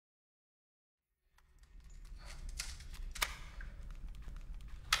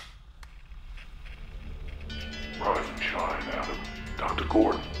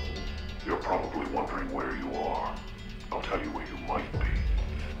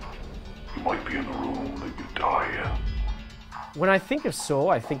be in the room that you die in. When I think of Saw,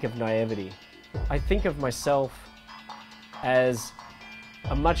 I think of naivety. I think of myself as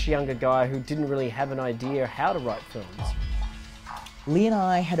a much younger guy who didn't really have an idea how to write films. Lee and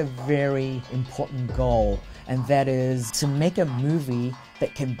I had a very important goal, and that is to make a movie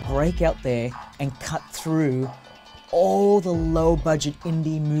that can break out there and cut through all the low-budget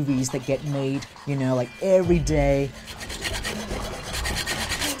indie movies that get made, you know, like every day.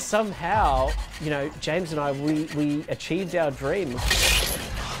 Somehow, you know, James and I, we achieved our dream. We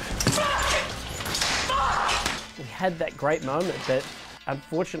had that great moment that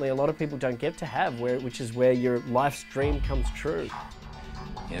unfortunately a lot of people don't get to have, which is where your life's dream comes true.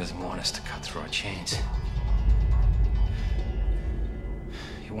 He doesn't want us to cut through our chains.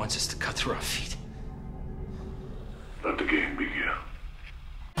 He wants us to cut through our feet. Let the game begin.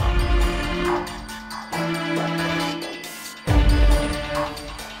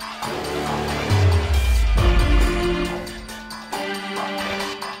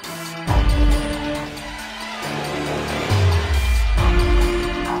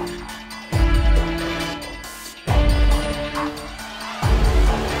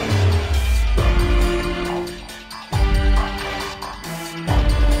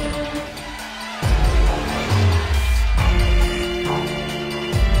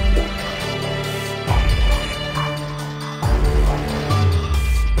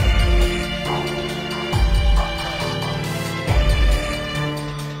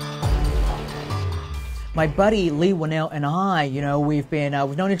 My buddy Lee Winnell and I, you know, we've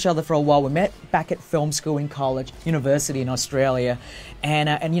known each other for a while. We met back at film school in college, university in Australia,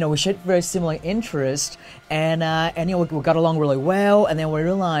 and you know, we shared very similar interests, and you know, we got along really well. And then we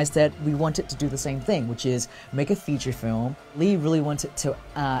realized that we wanted to do the same thing, which is make a feature film. Lee really wanted to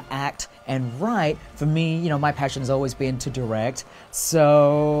act and write. For me, you know, my passion has always been to direct.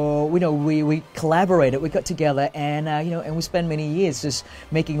 So, you know, we collaborated, we got together, and you know, and we spent many years just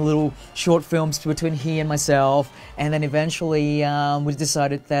making little short films between he and myself. And then eventually we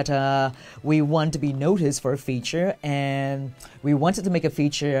decided that we wanted to be noticed for a feature, and we wanted to make a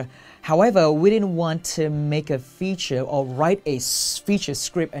feature. However, we didn't want to make a feature or write a feature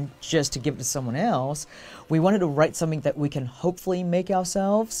script and just to give it to someone else. We wanted to write something that we can hopefully make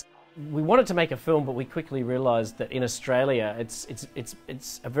ourselves. We wanted to make a film, but we quickly realised that in Australia,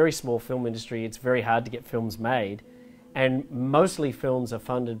 it's a very small film industry. It's very hard to get films made, and mostly films are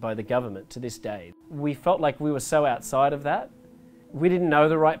funded by the government to this day. We felt like we were so outside of that. We didn't know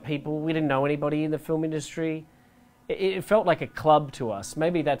the right people. We didn't know anybody in the film industry. It felt like a club to us.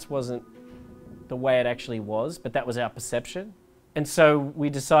 Maybe that wasn't the way it actually was, but that was our perception. And so we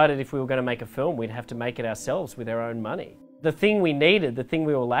decided if we were going to make a film, we'd have to make it ourselves with our own money. The thing we needed, the thing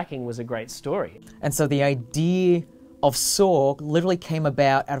we were lacking, was a great story. And so the idea of Saw literally came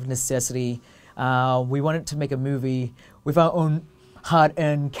about out of necessity. We wanted to make a movie with our own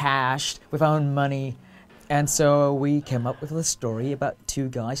hard-earned cash, with our own money. And so we came up with a story about two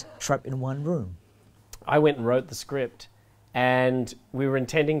guys trapped in one room. I went and wrote the script, and we were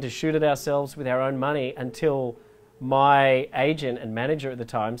intending to shoot it ourselves with our own money until my agent and manager at the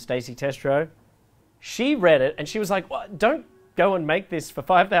time, Stacey Testro, she read it and she was like, well, don't go and make this for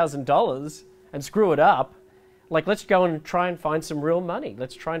 $5,000 and screw it up. Like, let's go and try and find some real money.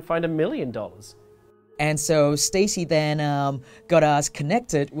 Let's try and find $1 million. And so Stacey then got us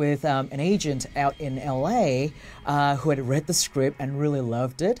connected with an agent out in LA who had read the script and really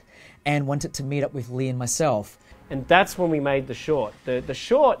loved it and wanted to meet up with Lee and myself. And that's when we made the short. The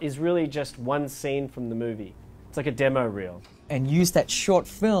short is really just one scene from the movie. It's like a demo reel. And use that short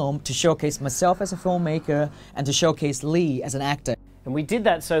film to showcase myself as a filmmaker and to showcase Lee as an actor. And we did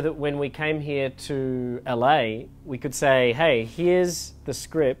that so that when we came here to LA, we could say, hey, here's the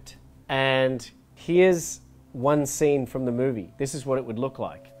script and here's one scene from the movie. This is what it would look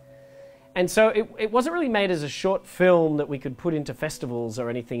like. And so it wasn't really made as a short film that we could put into festivals or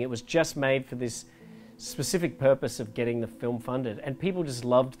anything. It was just made for this specific purpose of getting the film funded. And people just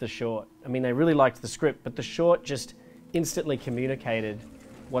loved the short. I mean, they really liked the script, but the short just instantly communicated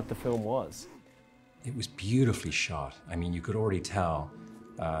what the film was. It was beautifully shot. I mean, you could already tell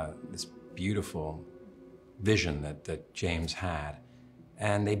this beautiful vision that James had.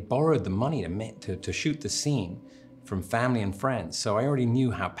 And they borrowed the money to shoot the scene from family and friends. So I already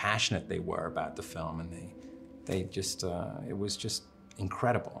knew how passionate they were about the film, and they just, it was just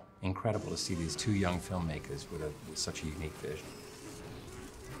incredible to see these two young filmmakers with such a unique vision.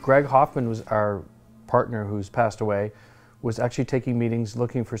 Greg Hoffman was our partner who's passed away, was actually taking meetings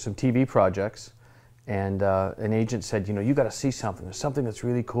looking for some TV projects, and an agent said, you know, you got to see something. There's something that's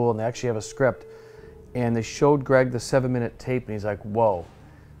really cool, and they actually have a script. And they showed Greg the 7-minute tape, and he's like, whoa,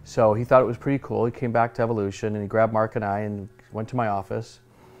 So he thought it was pretty cool. He came back to Evolution and he grabbed Mark and I and went to my office.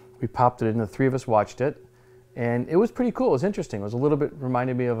 We popped it in, the three of us watched it, and it was pretty cool. It was interesting. It was a little bit,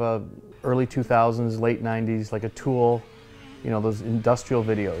 reminded me of a early 2000s, late 90s, like a Tool, you know, those industrial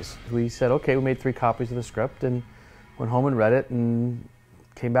videos. We said, okay, we made 3 copies of the script and went home and read it and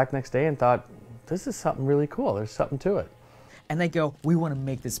came back next day and thought, this is something really cool. There's something to it. And they go, we want to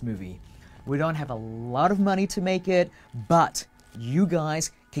make this movie. We don't have a lot of money to make it, but you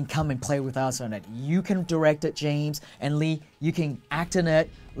guys can come and play with us on it. You can direct it, James, and Lee, you can act in it.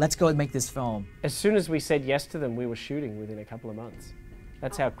 Let's go and make this film. As soon as we said yes to them, we were shooting within a couple of months.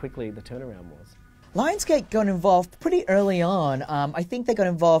 That's how quickly the turnaround was. Lionsgate got involved pretty early on. I think they got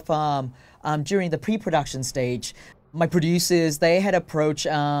involved during the pre-production stage. My producers, they had approached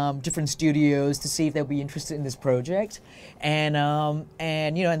different studios to see if they'd be interested in this project, and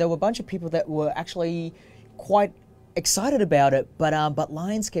you know, and there were a bunch of people that were actually quite excited about it, but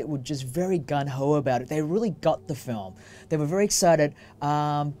Lionsgate were just very gung-ho about it. They really got the film. They were very excited.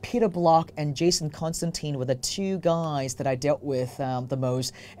 Peter Block and Jason Constantine were the 2 guys that I dealt with the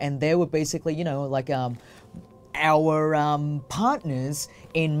most, and they were basically, you know, like our partners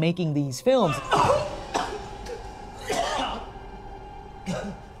in making these films.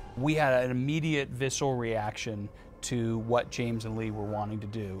 We had an immediate visceral reaction to what James and Lee were wanting to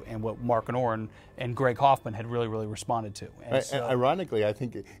do and what Mark and Oren and Greg Hoffman had really responded to. And so, ironically, I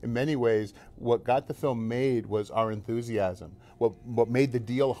think in many ways what got the film made was our enthusiasm. What made the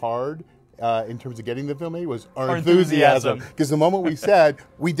deal hard in terms of getting the film made was our enthusiasm. Because the moment we said,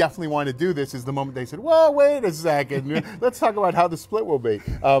 we definitely want to do this, is the moment they said, well, wait a second, let's talk about how the split will be.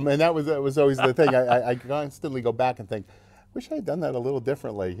 And that was always the thing. I constantly go back and think, wish I had done that a little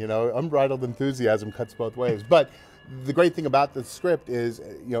differently. You know, unbridled enthusiasm cuts both ways. But the great thing about the script is,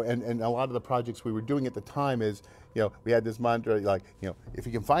 you know, and a lot of the projects we were doing at the time is, you know, we had this mantra like, you know, if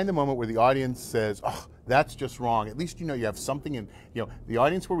you can find the moment where the audience says, oh, that's just wrong, at least, you know, you have something in, you know, the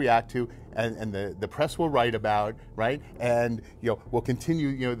audience will react to and the press will write about, right? And, you know, we'll continue,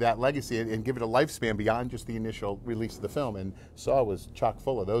 you know, that legacy and give it a lifespan beyond just the initial release of the film. And Saw was chock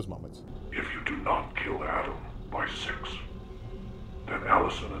full of those moments. If you do not kill Adam by 6, then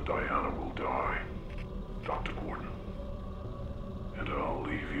Allison and Diana will die, Dr. Gordon. And I'll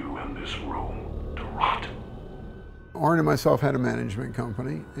leave you in this room to rot. Oren and myself had a management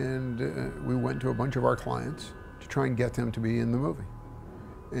company, and we went to a bunch of our clients to try and get them to be in the movie.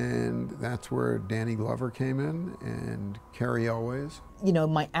 And that's where Danny Glover came in, and Cary Elwes. You know,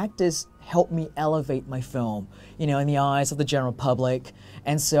 my actors helped me elevate my film, you know, in the eyes of the general public.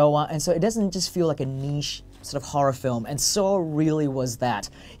 And so it doesn't just feel like a niche sort of horror film, and Saw really was that.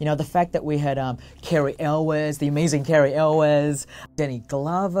 You know, the fact that we had Cary Elwes, the amazing Cary Elwes, Danny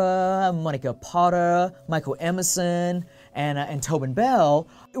Glover, Monica Potter, Michael Emerson, and Tobin Bell.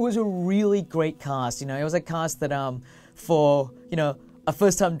 It was a really great cast. You know, it was a cast that for, you know, a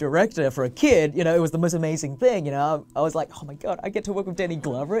first-time director for a kid, you know, it was the most amazing thing. You know, I was like, oh my God, I get to work with Danny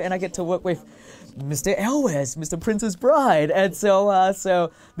Glover and I get to work with Mr. Elwes, Mr. Princess Bride. And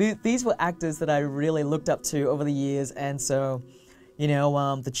so these were actors that I really looked up to over the years. And so, you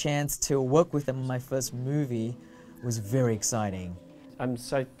know, the chance to work with them in my first movie was very exciting. I'm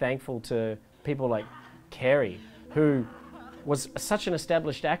so thankful to people like Cary, who was such an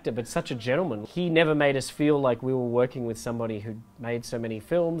established actor, but such a gentleman. He never made us feel like we were working with somebody who made so many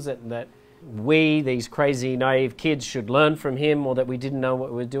films that we, these crazy, naive kids, should learn from him, or that we didn't know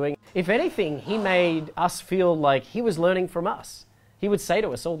what we were doing. If anything, he made us feel like he was learning from us. He would say to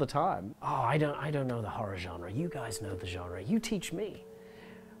us all the time, oh, I don't know the horror genre. You guys know the genre. You teach me.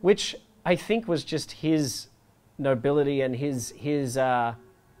 Which I think was just his nobility and his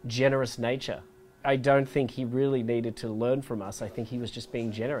generous nature. I don't think he really needed to learn from us. I think he was just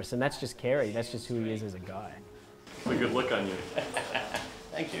being generous, and that's just Cary. That's just who he is as a guy. It's a good look on you.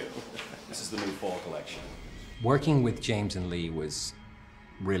 Thank you. This is the new fall collection. Working with James and Lee was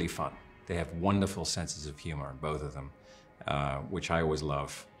really fun. They have wonderful senses of humor, both of them, which I always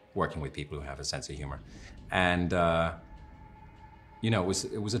love, working with people who have a sense of humor. And you know,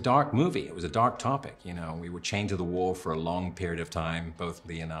 it was a dark movie. It was a dark topic. You know, we were chained to the wall for a long period of time, both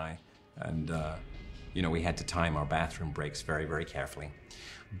Lee and I. And, you know, we had to time our bathroom breaks very, very carefully.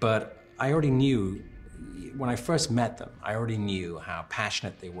 But I already knew, when I first met them, I already knew how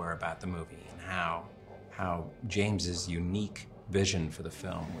passionate they were about the movie and how James's unique vision for the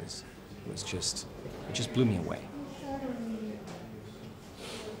film was just, it just blew me away.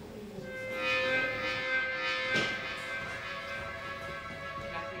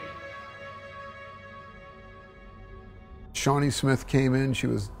 Shawnee Smith came in. She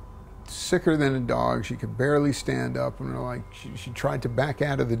was sicker than a dog. She could barely stand up, and we're like, she tried to back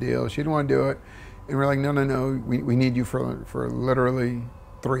out of the deal. She didn't want to do it. And we're like, no, no, no, we need you for literally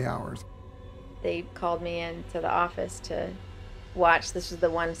 3 hours. They called me into the office to watch. This was the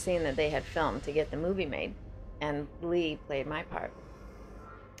one scene that they had filmed to get the movie made, and Lee played my part.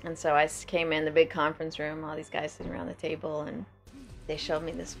 And so I came in the big conference room, all these guys sitting around the table, and they showed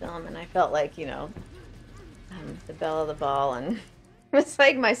me this film, and I felt like, you know, I'm the belle of the ball, and it was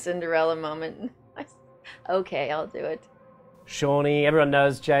like my Cinderella moment. Okay, I'll do it. Shawnee, everyone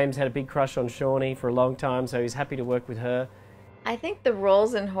knows James had a big crush on Shawnee for a long time, so he's happy to work with her. I think the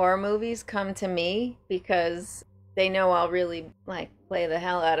roles in horror movies come to me because they know I'll really like play the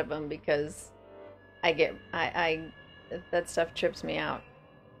hell out of them, because that stuff trips me out.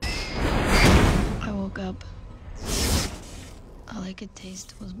 I woke up. All I could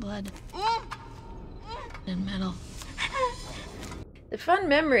taste was blood and metal. The fun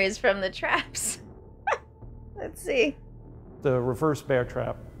memories from the traps. Let's see. The reverse bear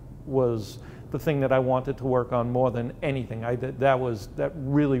trap was the thing that I wanted to work on more than anything. That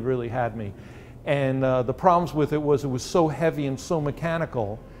really, really had me. And the problems with it was so heavy and so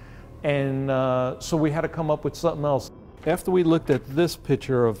mechanical, and so we had to come up with something else. After we looked at this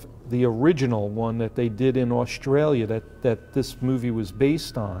picture of the original one that they did in Australia that this movie was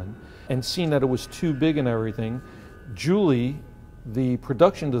based on, and seen that it was too big and everything, Julie, the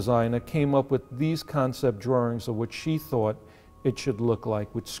production designer, came up with these concept drawings of what she thought it should look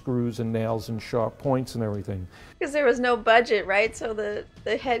like, with screws and nails and sharp points and everything. Because there was no budget, right? So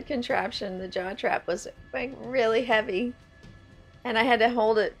the head contraption, the jaw trap, was like really heavy. And I had to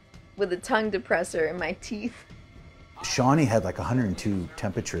hold it with a tongue depressor in my teeth. Shawnee had like 102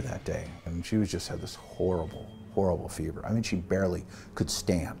 temperature that day, and she just had this horrible, horrible fever. I mean, she barely could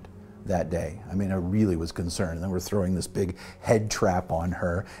stand that day. I mean, I really was concerned. And then we're throwing this big head trap on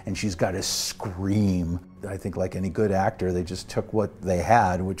her, and she's got to scream. I think like any good actor, they just took what they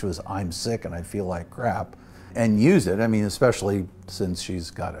had, which was, I'm sick and I feel like crap, and use it. I mean, especially since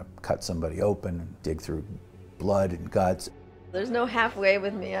she's got to cut somebody open and dig through blood and guts. There's no halfway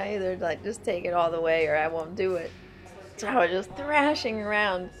with me. I either like just take it all the way or I won't do it. So I was just thrashing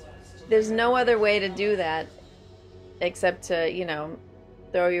around. There's no other way to do that except to, you know,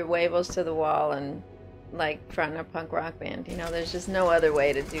 throw your huevos to the wall and like front a punk rock band. You know, there's just no other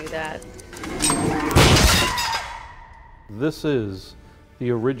way to do that. This is the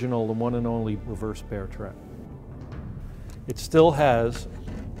original, the one and only reverse bear trap. It still has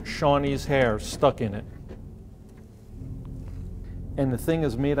Shawnee's hair stuck in it. And the thing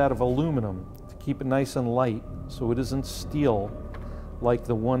is made out of aluminum to keep it nice and light, so it isn't steel like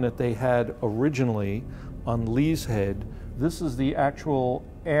the one that they had originally on Lee's head. This is the actual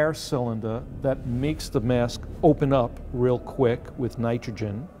air cylinder that makes the mask open up real quick with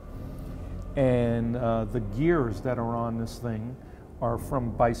nitrogen. And the gears that are on this thing are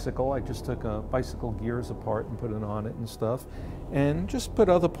from bicycle. I just took bicycle gears apart and put it on it and stuff, and just put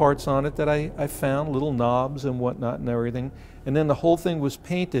other parts on it that I found, little knobs and whatnot and everything. And then the whole thing was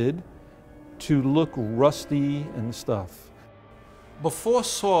painted to look rusty and stuff. Before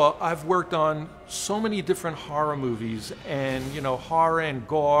Saw, I've worked on so many different horror movies, and you know, horror and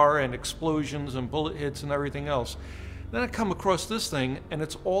gore and explosions and bullet hits and everything else. Then I come across this thing, and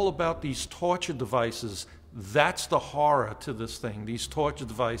it's all about these torture devices. That's the horror to this thing, these torture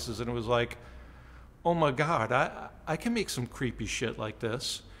devices. And it was like, oh my God, I can make some creepy shit like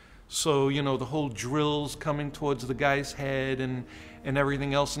this. So, you know, the whole drills coming towards the guy's head and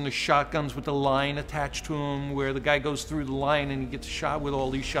everything else, and the shotguns with the line attached to them, where the guy goes through the line and he gets shot with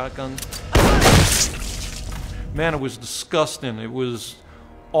all these shotguns. Man, it was disgusting. It was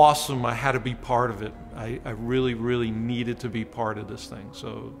awesome. I had to be part of it. I really, really needed to be part of this thing.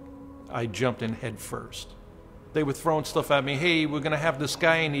 So I jumped in head first. They were throwing stuff at me. Hey, we're going to have this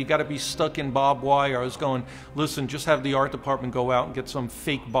guy and you got to be stuck in barbed wire. I was going, listen, just have the art department go out and get some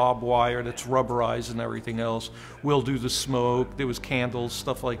fake barbed wire that's rubberized and everything else. We'll do the smoke. There was candles,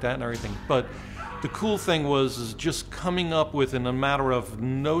 stuff like that and everything. But the cool thing was just coming up with, in a matter of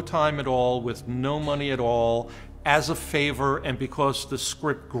no time at all, with no money at all, as a favor, and because the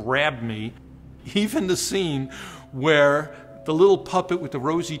script grabbed me, even the scene where the little puppet with the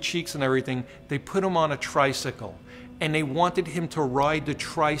rosy cheeks and everything, they put him on a tricycle, and they wanted him to ride the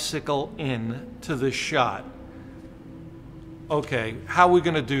tricycle in to the shot. Okay, how are we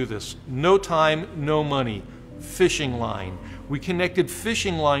gonna do this? No time, no money. Fishing line. We connected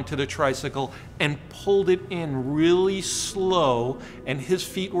fishing line to the tricycle and pulled it in really slow, and his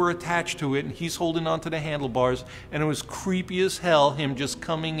feet were attached to it and he's holding onto the handlebars, and it was creepy as hell, him just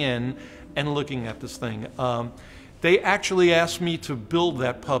coming in and looking at this thing. They actually asked me to build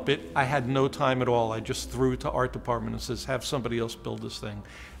that puppet. I had no time at all. I just threw it to art department and says, have somebody else build this thing.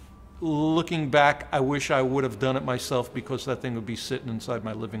 Looking back, I wish I would have done it myself, because that thing would be sitting inside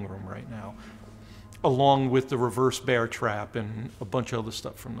my living room right now, along with the reverse bear trap and a bunch of other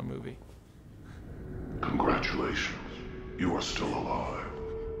stuff from the movie. Congratulations, you are still alive.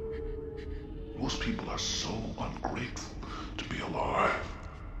 Most people are so ungrateful to be alive,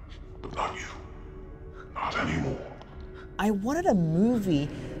 but not you. Not anymore. I wanted a movie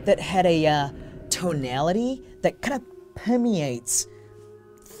that had a tonality that kind of permeates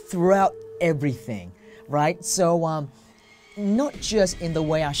throughout everything, right? So not just in the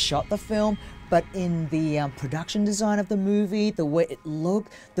way I shot the film, but in the production design of the movie, the way it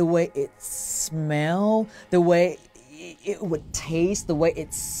looked, the way it smelled, the way it would taste, the way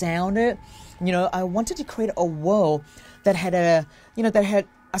it sounded. You know, I wanted to create a world that had a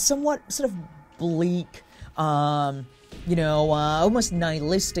somewhat sort of bleak, almost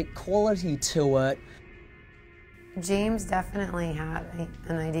nihilistic quality to it. James definitely had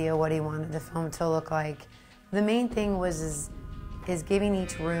an idea what he wanted the film to look like. The main thing was giving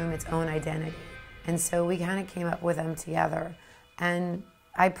each room its own identity. And so we kind of came up with them together. And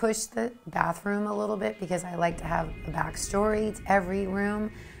I pushed the bathroom a little bit because I like to have a backstory to every room.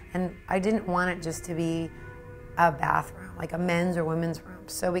 And I didn't want it just to be a bathroom, like a men's or women's room.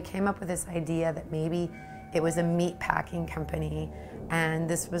 So we came up with this idea that maybe it was a meat packing company, and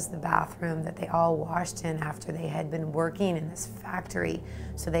this was the bathroom that they all washed in after they had been working in this factory.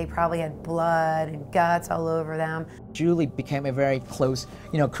 So they probably had blood and guts all over them. Julie became a very close,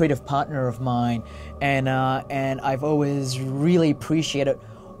 creative partner of mine, and I've always really appreciated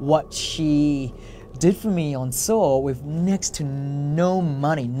what she did for me on Saw with next to no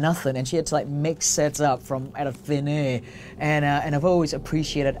money, nothing, and she had to make sets up from out of thin air, and I've always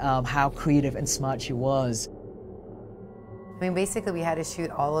appreciated how creative and smart she was. I mean, basically we had to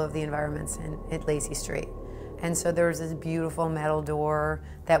shoot all of the environments at Lacey Street, and so there was this beautiful metal door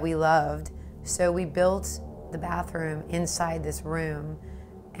that we loved. So we built the bathroom inside this room,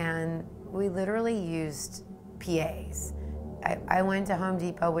 and we literally used PAs. I went to Home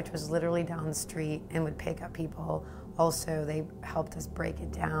Depot, which was literally down the street, and would pick up people. Also, they helped us break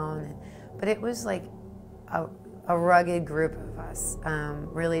it down. But it was like a rugged group of us,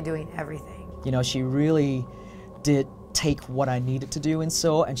 really doing everything. She really did take what I needed to do in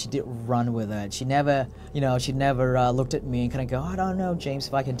Saw, and she did run with it. She never, she never looked at me and kind of go, I don't know, James,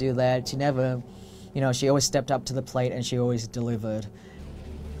 if I can do that. She never, she always stepped up to the plate, and she always delivered.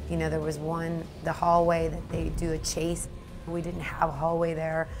 There was the hallway that they do a chase. We didn't have a hallway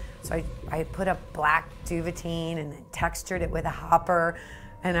there, so I put up black duvetine and then textured it with a hopper,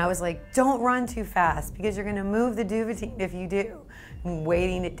 and I was like, don't run too fast because you're gonna move the duvetine if you do, and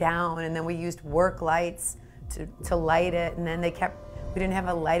weighting it down. And then we used work lights to light it, and then we didn't have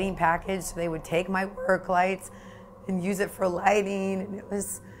a lighting package, so they would take my work lights and use it for lighting, and it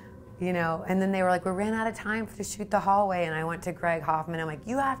was, and then they were like, we ran out of time to shoot the hallway, and I went to Greg Hoffman. I'm like,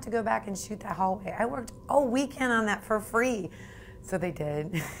 you have to go back and shoot that hallway. I worked all weekend on that for free. So they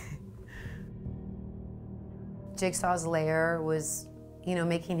did. Jigsaw's lair was,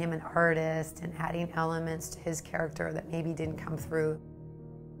 making him an artist and adding elements to his character that maybe didn't come through.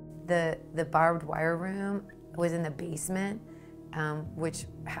 The barbed wire room was in the basement, which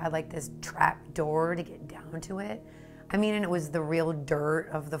had this trap door to get down to it. And it was the real dirt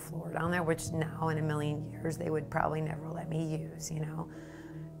of the floor down there, which now in a million years they would probably never let me use,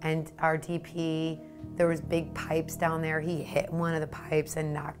 And our DP, there was big pipes down there. He hit one of the pipes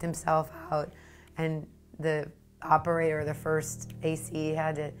and knocked himself out. And the operator, the first AC,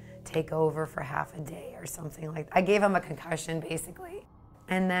 had to take over for half a day or something like that. I gave him a concussion, basically.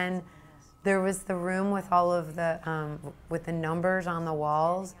 And then there was the room with all of with the numbers on the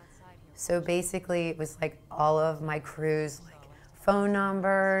walls. So basically it was all of my crew's phone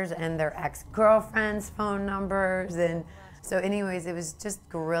numbers and their ex-girlfriends' phone numbers. And so anyways, it was just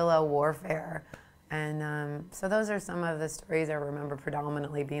guerrilla warfare. And so those are some of the stories I remember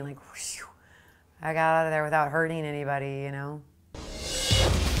predominantly being whew, I got out of there without hurting anybody,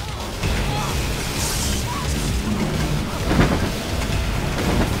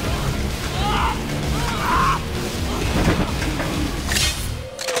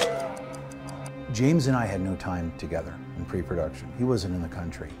 James and I had no time together in pre-production. He wasn't in the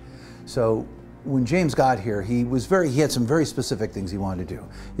country. So when James got here, he had some very specific things he wanted to do.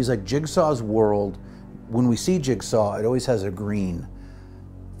 He's like, Jigsaw's world, when we see Jigsaw, it always has a green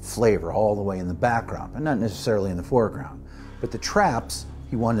flavor all the way in the background, but not necessarily in the foreground. But the traps,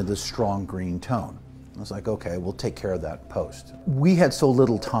 he wanted this strong green tone. I was like, okay, we'll take care of that post. We had so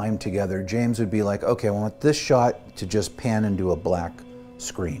little time together. James would be like, okay, I want this shot to just pan into a black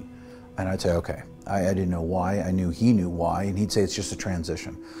screen. And I'd say, okay. I didn't know why. I knew he knew why, and he'd say it's just a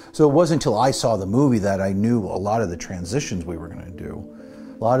transition. So it wasn't until I saw the movie that I knew a lot of the transitions we were going to do.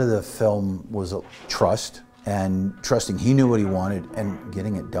 A lot of the film was trust, and trusting he knew what he wanted and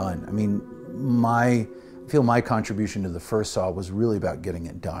getting it done. I mean, I feel my contribution to the first Saw was really about getting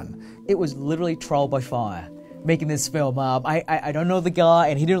it done. It was literally trial by fire, making this film. I don't know the guy,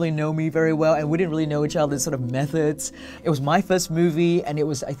 and he didn't really know me very well, and we didn't really know each other's sort of methods. It was my first movie, and it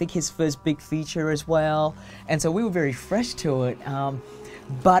was, I think, his first big feature as well, and so we were very fresh to it.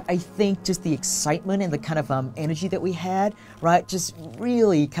 But I think just the excitement and the kind of energy that we had, right, just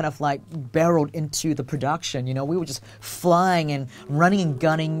really kind of like barreled into the production. You know, we were just flying and running and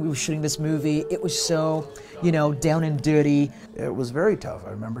gunning. We were shooting this movie. It was so, you know, down and dirty. It was very tough.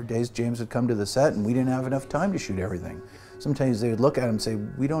 I remember days James would come to the set and we didn't have enough time to shoot everything. Sometimes they would look at him and say,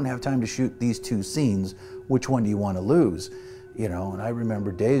 we don't have time to shoot these 2 scenes. Which one do you want to lose? You know, and I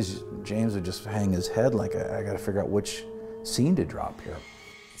remember days James would just hang his head like, I got to figure out which scene to drop here.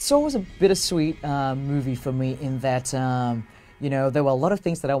 So it was a bittersweet movie for me in that, you know, there were a lot of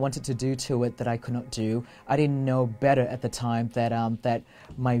things that I wanted to do to it that I could not do. I didn't know better at the time that that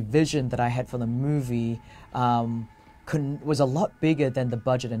my vision that I had for the movie was a lot bigger than the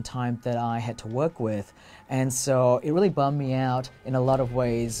budget and time that I had to work with. And so it really bummed me out in a lot of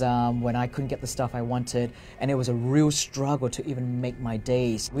ways when I couldn't get the stuff I wanted, and it was a real struggle to even make my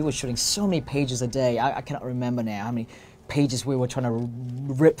days. We were shooting so many pages a day. I cannot remember now how many pages we were trying to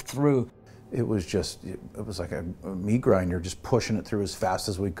rip through. It was just, it was like a meat grinder, just pushing it through as fast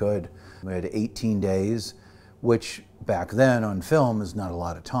as we could. We had 18 days, which back then on film is not a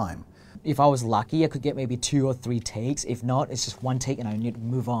lot of time. If I was lucky, I could get maybe 2 or 3 takes. If not, it's just 1 take and I need to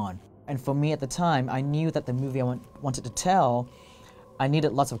move on. And for me at the time, I knew that the movie I wanted to tell, I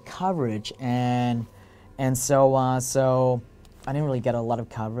needed lots of coverage, and so I didn't really get a lot of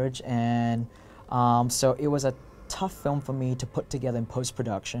coverage, and so it was a tough film for me to put together in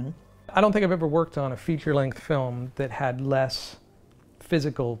post-production. I don't think I've ever worked on a feature-length film that had less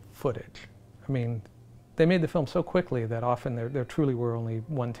physical footage. I mean, they made the film so quickly that often there truly were only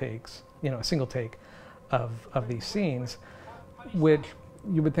 1 takes, you know, a single take of these scenes, which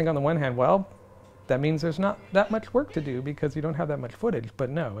you would think on the one hand, well, that means there's not that much work to do because you don't have that much footage. But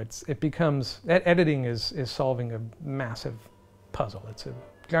no, it becomes, editing is solving a massive puzzle. It's a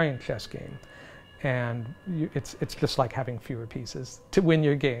giant chess game. And it's just like having fewer pieces to win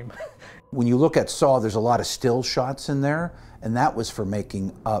your game. When you look at Saw, there's a lot of still shots in there, and that was for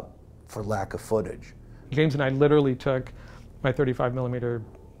making up for lack of footage. James and I literally took my 35mm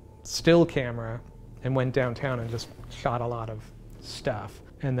still camera and went downtown and just shot a lot of stuff,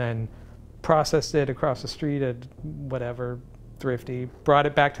 and then processed it across the street at whatever, Thrifty, brought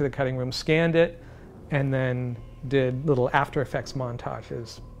it back to the cutting room, scanned it, and then did little After Effects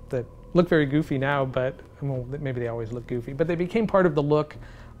montages that look very goofy now, but well, maybe they always look goofy, but they became part of the look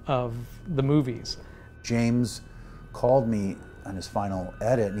of the movies. James called me on his final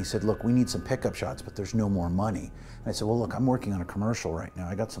edit and he said, look, we need some pickup shots, but there's no more money. And I said, well, look, I'm working on a commercial right now.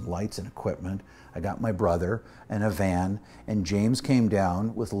 I got some lights and equipment. I got my brother and a van, and James came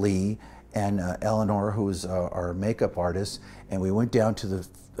down with Lee and Eleanor, who was our makeup artist, and we went down to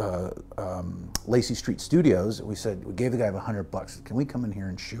the Lacey Street Studios. We gave the guy $100. Can we come in here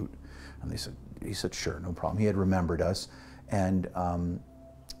and shoot? And he said, sure, no problem. He had remembered us. And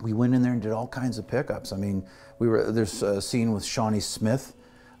we went in there and did all kinds of pickups. I mean, there's a scene with Shawnee Smith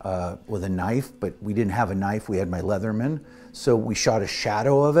with a knife, but we didn't have a knife, we had my Leatherman. So we shot a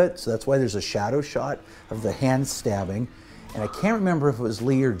shadow of it. So that's why there's a shadow shot of the hand stabbing. And I can't remember if it was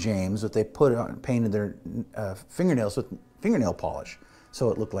Lee or James, but they painted their fingernails with fingernail polish. So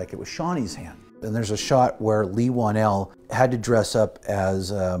it looked like it was Shawnee's hand. And there's a shot where Lee Wanell had to dress up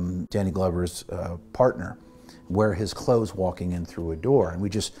as Danny Glover's partner, wear his clothes walking in through a door, and we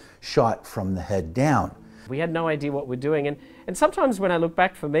just shot from the head down. We had no idea what we're doing, and sometimes when I look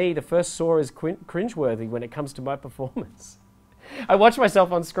back, for me, the first Saw is cringeworthy when it comes to my performance. I watch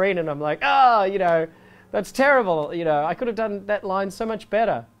myself on screen and I'm like, oh, you know, that's terrible, you know, I could have done that line so much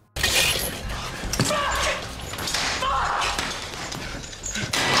better.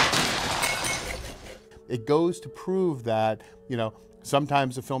 It goes to prove that, you know,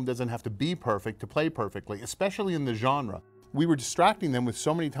 sometimes a film doesn't have to be perfect to play perfectly, especially in the genre. We were distracting them with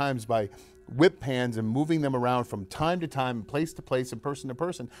so many times by whip pans and moving them around from time to time, place to place, and person to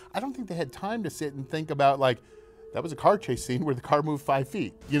person. I don't think they had time to sit and think about, like, That was a car chase scene where the car moved 5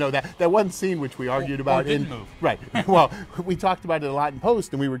 feet. You know, that one scene which we argued about. Or didn't move. Right. Well, we talked about it a lot in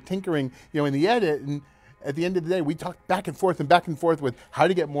post, and we were tinkering, in the edit, and at the end of the day, we talked back and forth with how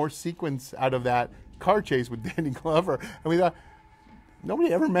to get more sequence out of that car chase with Danny Glover. And we thought,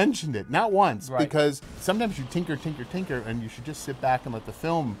 nobody ever mentioned it, not once, because sometimes you tinker, and you should just sit back and let the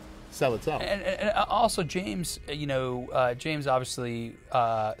film sell itself. And also James, James obviously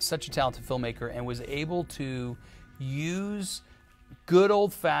such a talented filmmaker and was able to use good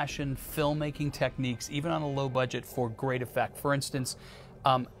old-fashioned filmmaking techniques, even on a low budget, for great effect. For instance,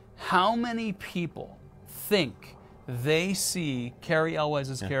 how many people think they see Cary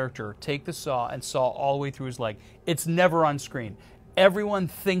Elwes's character take the saw and saw all the way through his leg? It's never on screen. Everyone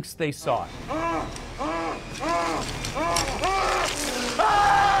thinks they saw it.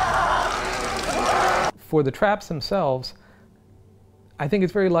 For the traps themselves, I think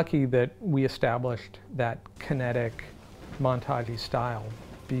it's very lucky that we established that kinetic montagey style,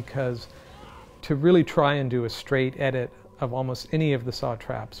 because to really try and do a straight edit of almost any of the saw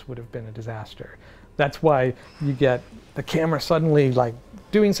traps would have been a disaster. That's why you get the camera suddenly like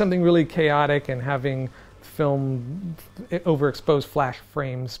doing something really chaotic and having film overexposed flash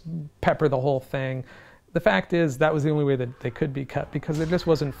frames pepper the whole thing. The fact is that was the only way that they could be cut, because there just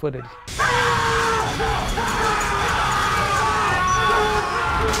wasn't footage.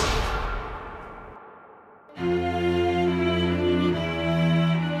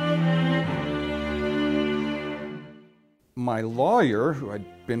 My lawyer, who I'd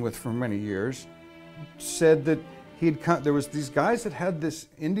been with for many years, said that there was these guys that had this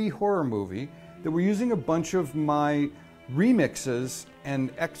indie horror movie that were using a bunch of my remixes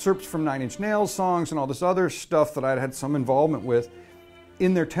and excerpts from Nine Inch Nails songs and all this other stuff that I'd had some involvement with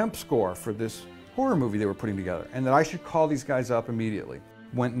in their temp score for this horror movie they were putting together, and that I should call these guys up immediately.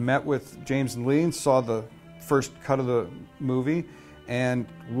 Went and met with James and Lee and saw the first cut of the movie and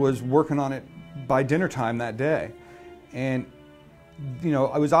was working on it by dinner time that day. And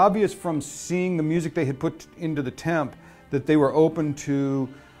it was obvious from seeing the music they had put into the temp that they were open to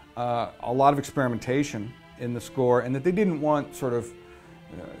a lot of experimentation in the score, and that they didn't want sort of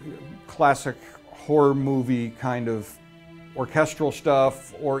classic horror movie kind of orchestral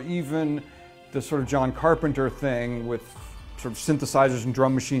stuff, or even the sort of John Carpenter thing with sort of synthesizers and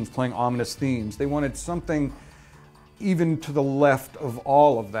drum machines playing ominous themes. They wanted something even to the left of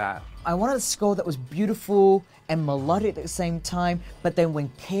all of that. I wanted a score that was beautiful and melodic at the same time, but then when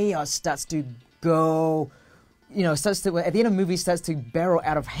chaos starts to go, at the end of the movie starts to barrel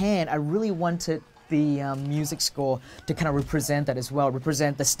out of hand, I really wanted the music score to kind of represent that as well,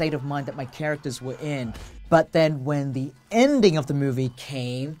 represent the state of mind that my characters were in. But then when the ending of the movie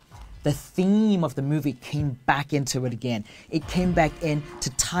came, the theme of the movie came back into it again. It came back in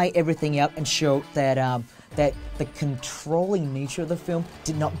to tie everything up and show that that the controlling nature of the film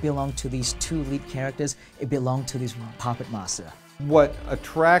did not belong to these two lead characters, it belonged to this puppet master. What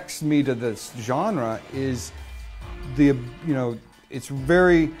attracts me to this genre is it's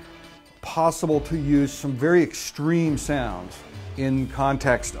very possible to use some very extreme sounds in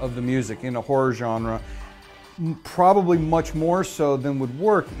context of the music in a horror genre, probably much more so than would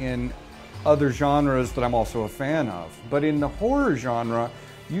work in other genres that I'm also a fan of. But in the horror genre,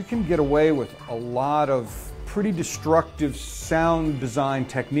 you can get away with a lot of pretty destructive sound design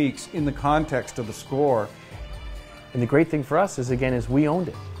techniques in the context of the score. And the great thing for us is we owned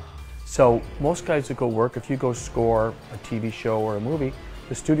it. So most guys that go work, if you go score a TV show or a movie,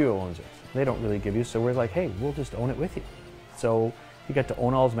 the studio owns it. They don't really give you, so we're like, hey, we'll just own it with you. So he got to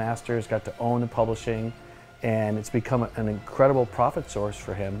own all his masters, got to own the publishing, and it's become an incredible profit source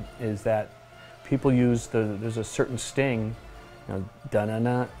for him, is that people use there's a certain sting,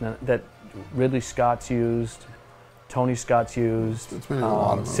 da-na-na, that Ridley Scott's used, Tony Scott's used, it's been in a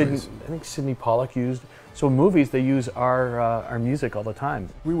lot of movies. I think Sidney Pollack used. So in movies, they use our music all the time.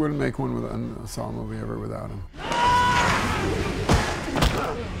 We wouldn't make a Saw movie ever without him.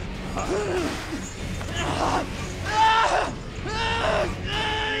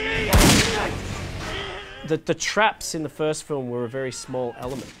 The traps in the first film were a very small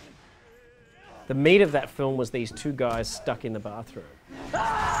element. The meat of that film was these two guys stuck in the bathroom.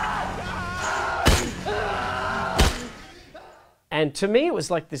 And to me, it was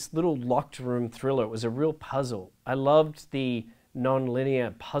like this little locked room thriller. It was a real puzzle. I loved the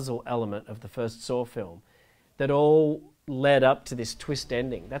non-linear puzzle element of the first Saw film that all led up to this twist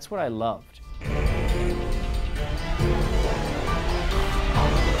ending. That's what I loved.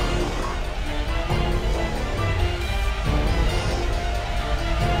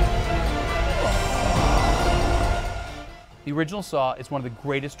 The original Saw is one of the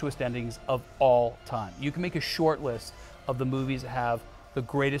greatest twist endings of all time. You can make a short list of the movies that have the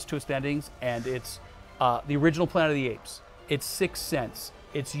greatest twist endings, and it's the original Planet of the Apes, it's Sixth Sense,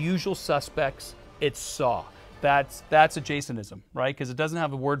 it's Usual Suspects, it's Saw. That's a Jasonism, right? Because it doesn't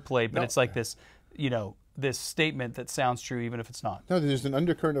have a wordplay, but it's like this, you know, this statement that sounds true even if it's not. No, there's an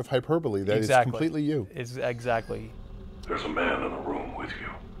undercurrent of hyperbole that is completely you. Exactly. There's a man in the room with you.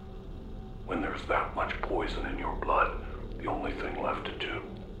 When there's that much poison in your blood, the only thing left to do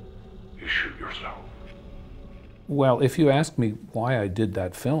is shoot yourself. Well, if you ask me why I did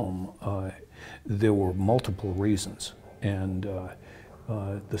that film, there were multiple reasons. And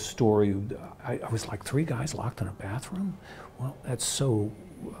the story, I was like, 3 guys locked in a bathroom? Well, that's so,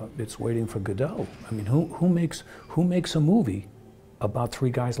 it's Waiting for Godot. I mean, who makes a movie about 3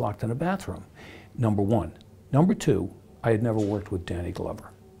 guys locked in a bathroom? Number one. Number two, I had never worked with Danny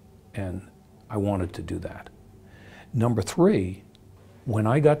Glover, and I wanted to do that. Number three, when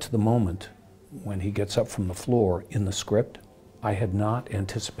I got to the moment when he gets up from the floor in the script, I had not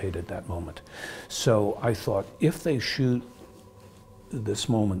anticipated that moment. So I thought, if they shoot this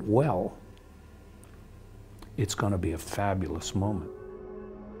moment well, it's going to be a fabulous moment.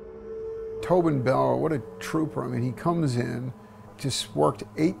 Tobin Bell, what a trooper. I mean, he comes in, just worked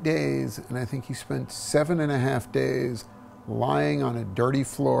 8 days, and I think he spent 7.5 days lying on a dirty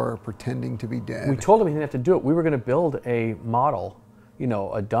floor pretending to be dead. We told him he didn't have to do it. We were going to build a model, you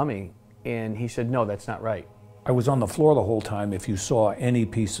know, a dummy, and he said, no, that's not right. I was on the floor the whole time. If you saw any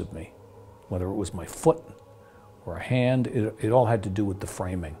piece of me, whether it was my foot or a hand, it all had to do with the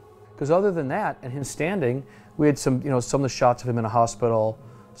framing. Because other than that, and him standing, we had some, you know, some of the shots of him in a hospital,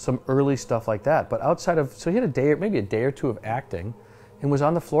 some early stuff like that. But outside of, so he had a day, maybe a day or two of acting, and was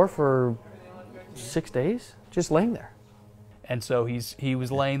on the floor for 6 days, just laying there. And so he was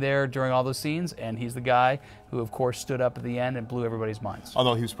laying there during all those scenes, and he's the guy who, of course, stood up at the end and blew everybody's minds.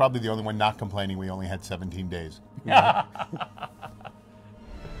 Although he was probably the only one not complaining we only had 17 days.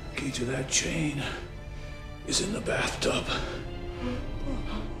 Key to that chain is in the bathtub.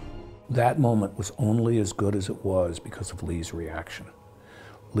 That moment was only as good as it was because of Lee's reaction.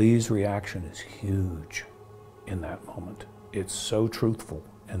 Lee's reaction is huge in that moment. It's so truthful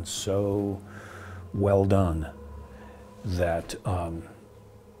and so well done that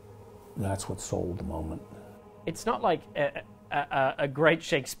that's what sold the moment. It's not like a great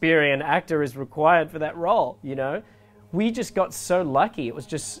Shakespearean actor is required for that role, you know? We just got so lucky. It was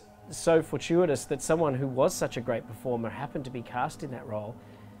just so fortuitous that someone who was such a great performer happened to be cast in that role,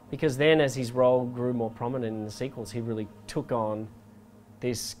 because then as his role grew more prominent in the sequels, he really took on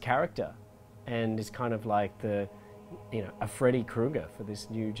this character and is kind of like the, you know, a Freddy Krueger for this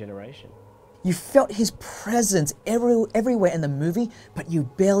new generation. You felt his presence everywhere in the movie, but you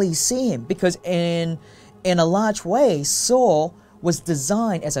barely see him, because in a large way, Saw was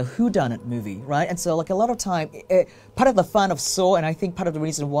designed as a whodunit movie, right? And so, like, a lot of time, part of the fun of Saw, and I think part of the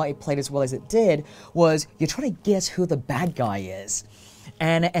reason why it played as well as it did, was you're trying to guess who the bad guy is.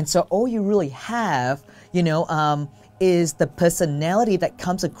 And so all you really have, you know, is the personality that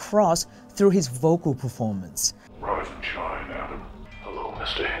comes across through his vocal performance. Rise and shine, Adam. Hello,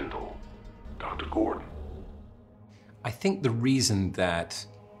 Mr. Hindle. Dr. Gordon. I think the reason that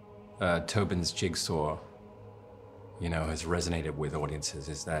Tobin's Jigsaw, you know, has resonated with audiences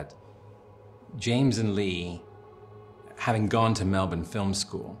is that James and Lee, having gone to Melbourne Film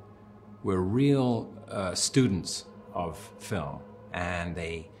School, were real students of film, and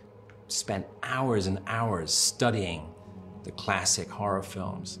they spent hours and hours studying the classic horror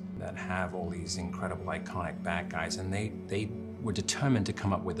films that have all these incredible iconic bad guys, and they were determined to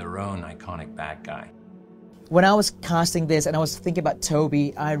come up with their own iconic bad guy. When I was casting this and I was thinking about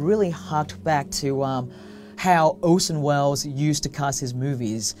Toby, I really harked back to how Orson Welles used to cast his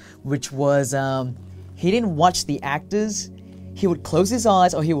movies, which was he didn't watch the actors. He would close his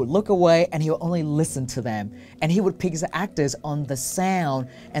eyes or he would look away and he would only listen to them. And he would pick his actors on the sound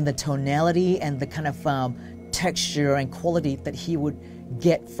and the tonality and the kind of texture and quality that he would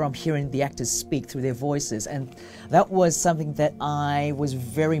get from hearing the actors speak through their voices. And that was something that I was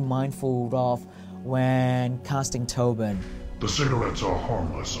very mindful of when casting Tobin. The cigarettes are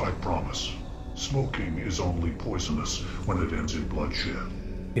harmless, I promise. Smoking is only poisonous when it ends in bloodshed.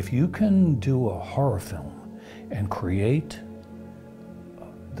 If you can do a horror film and create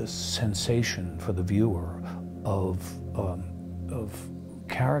the sensation for the viewer of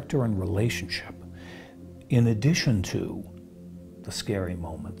character and relationship, in addition to the scary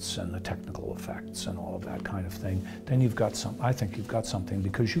moments and the technical effects and all of that kind of thing, then you've got I think you've got something,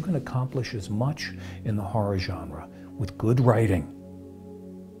 because you can accomplish as much in the horror genre with good writing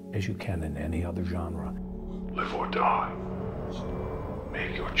as you can in any other genre. Live or die.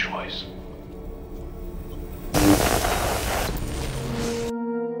 Make your choice.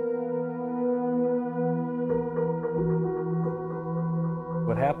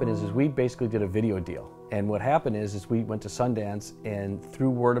 What happened is we basically did a video deal. And what happened is we went to Sundance, and through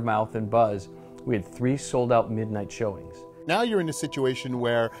word of mouth and buzz, we had 3 sold-out midnight showings. Now you're in a situation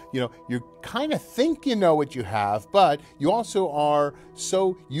where, you kind of think you know what you have, but you also are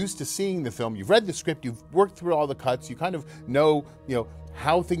so used to seeing the film. You've read the script, you've worked through all the cuts, you kind of know,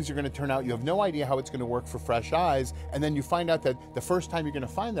 how things are going to turn out. You have no idea how it's going to work for fresh eyes, and then you find out that the first time you're going to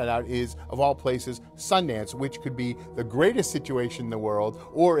find that out is, of all places, Sundance, which could be the greatest situation in the world,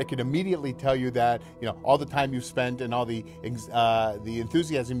 or it could immediately tell you that all the time you've spent and all the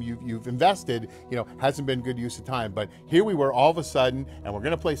enthusiasm you've invested hasn't been good use of time. But here we were all of a sudden, and we're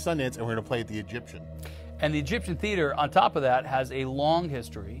going to play Sundance, and we're going to play at the Egyptian. And the Egyptian Theater, on top of that, has a long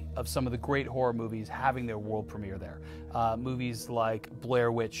history of some of the great horror movies having their world premiere there. Movies like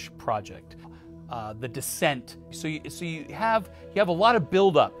Blair Witch Project, The Descent. So you have a lot of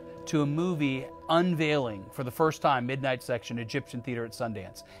build-up to a movie unveiling for the first time, midnight section, Egyptian Theater at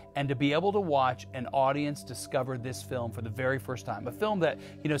Sundance. And to be able to watch an audience discover this film for the very first time, a film that,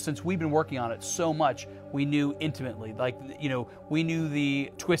 since we've been working on it so much, we knew intimately. Like, we knew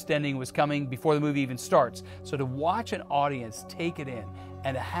the twist ending was coming before the movie even starts. So to watch an audience take it in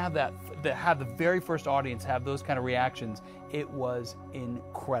and to have the very first audience have those kind of reactions, it was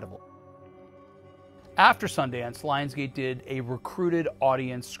incredible. After Sundance, Lionsgate did a recruited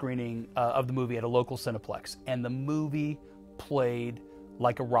audience screening of the movie at a local Cineplex, and the movie played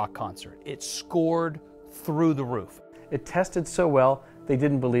like a rock concert. It scored through the roof. It tested so well, they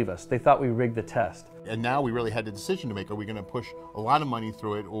didn't believe us. They thought we rigged the test. And now we really had a decision to make. Are we going to push a lot of money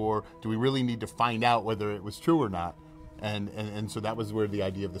through it, or do we really need to find out whether it was true or not? And so that was where the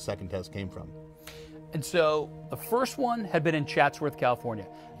idea of the second test came from. And so the first one had been in Chatsworth, California.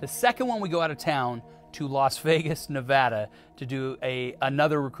 The second one, we go out of town to Las Vegas, Nevada, to do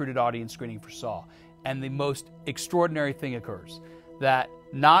another recruited audience screening for Saw. And the most extraordinary thing occurs, that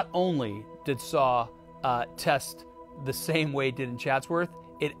not only did Saw test the same way it did in Chatsworth,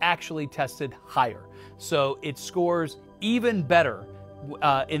 it actually tested higher. So it scores even better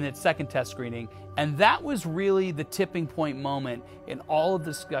in its second test screening. And that was really the tipping point moment in all of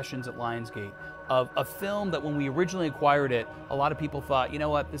the discussions at Lionsgate of a film that when we originally acquired it, a lot of people thought, you know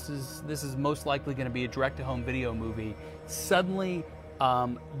what, this is most likely going to be a direct-to-home video movie. Suddenly,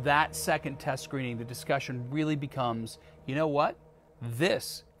 that second test screening, the discussion really becomes, you know what,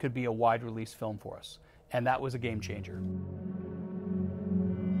 this could be a wide-release film for us. And that was a game changer.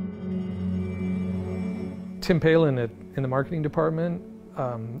 Tim Palin in the marketing department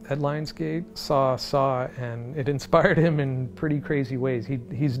at Lionsgate saw, and it inspired him in pretty crazy ways.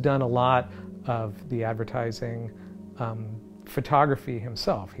 He's done a lot of the advertising photography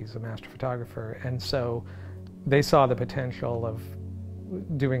himself. He's a master photographer, and so they saw the potential of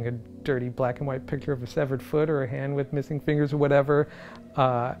doing a dirty black and white picture of a severed foot or a hand with missing fingers or whatever,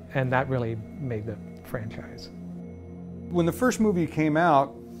 and that really made the franchise. When the first movie came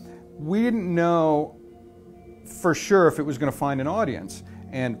out, we didn't know for sure if it was going to find an audience,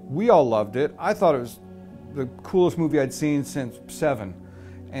 and we all loved it. I thought it was the coolest movie I'd seen since Seven,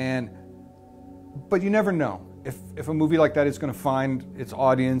 but you never know if a movie like that is going to find its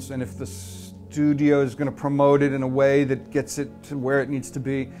audience, and if the studio is going to promote it in a way that gets it to where it needs to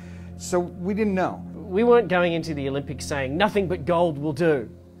be. So we didn't know. We weren't going into the Olympics saying nothing but gold will do.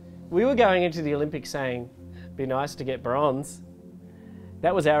 We were going into the Olympics saying it'd be nice to get bronze.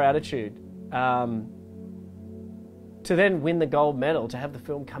 That was our attitude. To then win the gold medal, to have the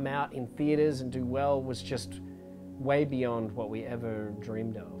film come out in theaters and do well, was just way beyond what we ever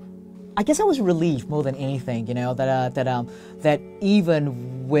dreamed of. I guess I was relieved more than anything, that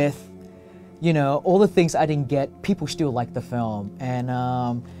even with, all the things I didn't get, people still liked the film,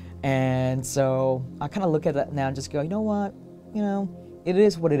 and so I kind of look at it now and just go, you know what, it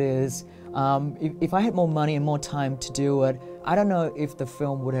is what it is. If I had more money and more time to do it, I don't know if the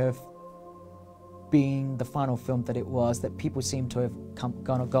film would have been the final film that it was, that people seem to have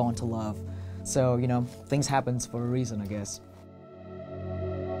go on to love. So, things happen for a reason, I guess.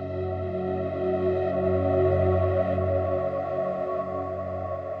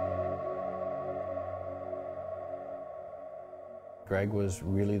 Greg was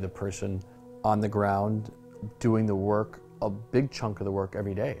really the person on the ground doing the work, a big chunk of the work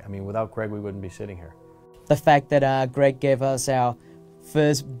every day. I mean, without Greg, we wouldn't be sitting here. The fact that Greg gave us our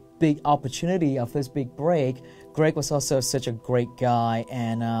first big opportunity, our first big break. Greg was also such a great guy,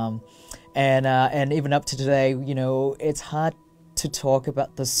 and even up to today, it's hard to talk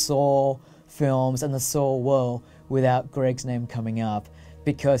about the Saw films and the Saw world without Greg's name coming up,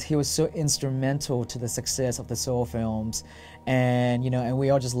 because he was so instrumental to the success of the Saw films, and and we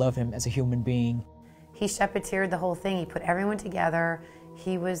all just love him as a human being. He shepherded the whole thing. He put everyone together.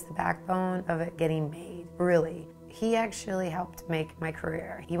 He was the backbone of it getting made, really. He actually helped make my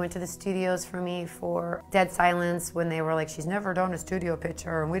career. He went to the studios for me for Dead Silence when they were like, she's never done a studio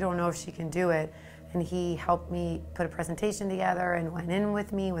picture and we don't know if she can do it. And he helped me put a presentation together and went in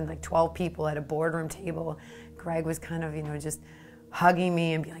with me when like 12 people at a boardroom table. Greg was kind of, just hugging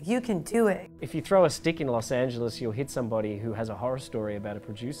me and being like, you can do it. If you throw a stick in Los Angeles, you'll hit somebody who has a horror story about a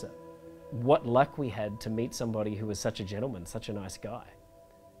producer. What luck we had to meet somebody who was such a gentleman, such a nice guy,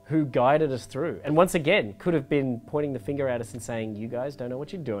 who guided us through. And once again, could have been pointing the finger at us and saying, you guys don't know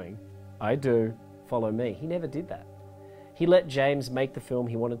what you're doing. I do, follow me. He never did that. He let James make the film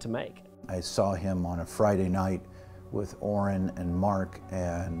he wanted to make. I saw him on a Friday night with Oren and Mark,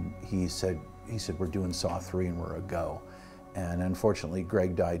 and he said, we're doing Saw 3 and we're a go. And unfortunately,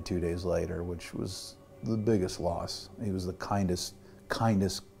 Greg died 2 days later, which was the biggest loss. He was the kindest,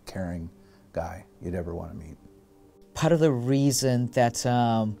 caring guy you'd ever want to meet. Part of the reason that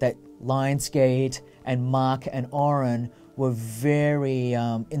that Lionsgate and Mark and Oren were very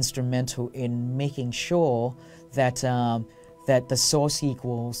instrumental in making sure that that the Saw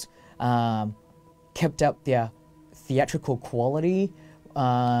sequels kept up their theatrical quality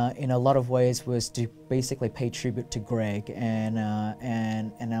in a lot of ways was to basically pay tribute to Greg, and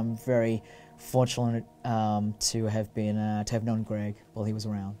I'm very fortunate to have known Greg while he was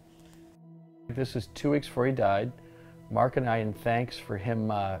around. This is 2 weeks before he died. Mark and I, in thanks for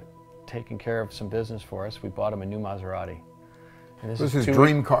him taking care of some business for us, we bought him a new Maserati. And this is his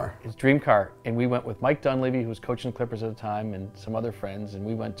dream car. His dream car. And we went with Mike Dunleavy, who was coaching the Clippers at the time, and some other friends, and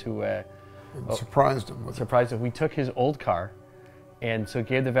we went to... surprised him with it. We took his old car, and so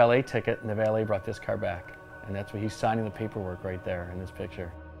gave the valet ticket, and the valet brought this car back. And that's what he's signing the paperwork right there in this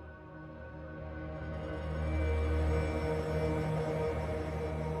picture.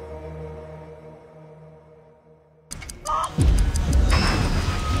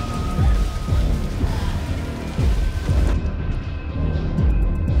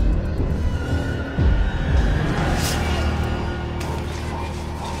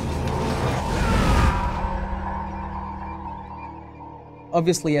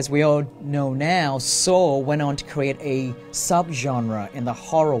 Obviously, as we all know now, Saw went on to create a subgenre in the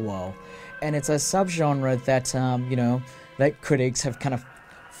horror world, and it's a subgenre that that critics have kind of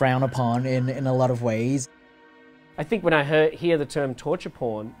frowned upon in a lot of ways. I think when I hear the term torture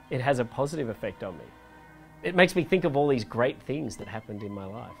porn, it has a positive effect on me. It makes me think of all these great things that happened in my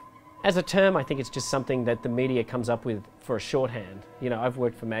life. As a term, I think it's just something that the media comes up with for a shorthand. I've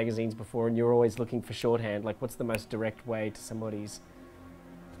worked for magazines before, and you're always looking for shorthand, like what's the most direct way to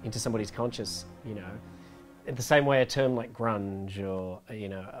into somebody's conscious, In the same way a term like grunge or,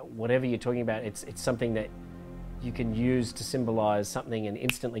 whatever you're talking about, it's something that you can use to symbolize something and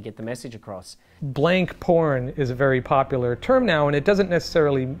instantly get the message across. Blank porn is a very popular term now, and it doesn't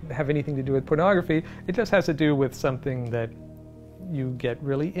necessarily have anything to do with pornography. It just has to do with something that you get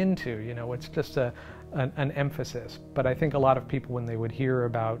really into, it's just an emphasis. But I think a lot of people, when they would hear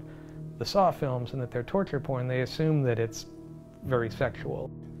about the Saw films and that they're torture porn, they assume that it's very sexual.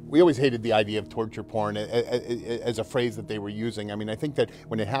 We always hated the idea of torture porn as a phrase that they were using. I mean, I think that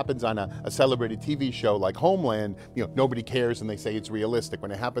when it happens on a celebrated TV show like Homeland, nobody cares and they say it's realistic.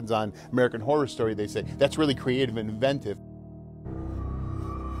 When it happens on American Horror Story, they say that's really creative and inventive.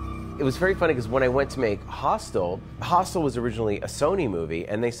 It was very funny because when I went to make Hostel was originally a Sony movie,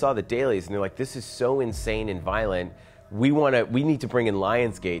 and they saw the dailies and they're like, this is so insane and violent. We need to bring in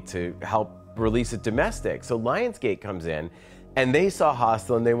Lionsgate to help release it domestic. So Lionsgate comes in, and they saw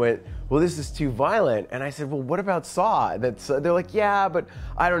Hostel and they went, well, this is too violent. And I said, well, what about Saw? They're like, yeah, but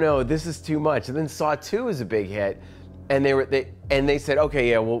I don't know, this is too much. And then Saw 2 is a big hit. And they said,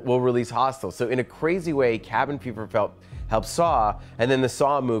 okay, yeah, we'll release Hostel. So in a crazy way, Cabin Fever helped Saw, and then the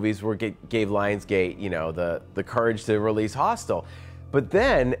Saw movies gave Lionsgate, the courage to release Hostel. But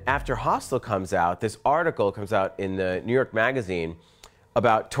then after Hostel comes out, this article comes out in the New York Magazine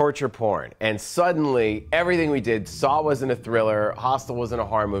about torture porn, and suddenly everything we did, Saw wasn't a thriller, Hostel wasn't a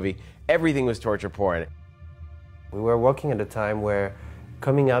horror movie, everything was torture porn. We were working at a time where,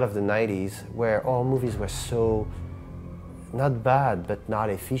 coming out of the 90s, where all movies were so, not bad, but not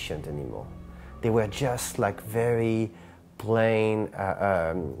efficient anymore. They were just like very plain,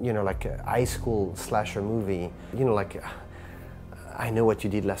 like a high school slasher movie, like I Know What You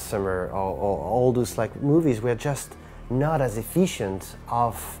Did Last Summer, or all those like movies were just not as efficient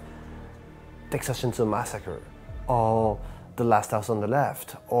of Texas Chainsaw Massacre, or The Last House on the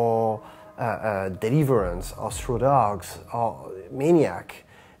Left, or Deliverance or Throw Dogs or Maniac.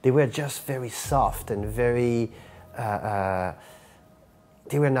 They were just very soft and very,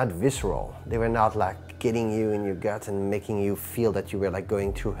 they were not visceral. They were not like getting you in your gut and making you feel that you were like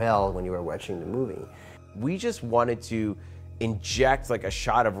going through hell when you were watching the movie. We just wanted to inject like a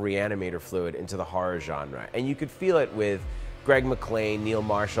shot of reanimator fluid into the horror genre. And you could feel it with Greg McLean, Neil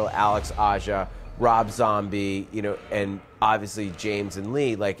Marshall, Alex Aja, Rob Zombie, you know, and obviously James and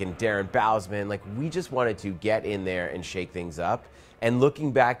Lee, like, and Darren Bousman. Like, we just wanted to get in there and shake things up. And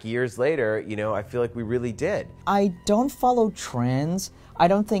looking back years later, you know, I feel like we really did. I don't follow trends. I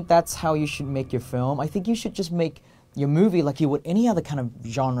don't think that's how you should make your film. I think you should just make your movie like you would any other kind of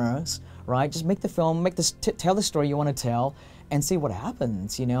genres, right? Just make the film, make this, tell the story you want to tell, and see what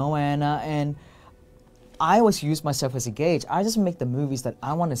happens, you know. And I always use myself as a gauge. I just make the movies that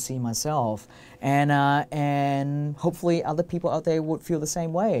I want to see myself, and hopefully other people out there would feel the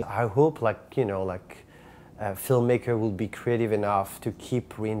same way. I hope, like, you know, like a filmmaker will be creative enough to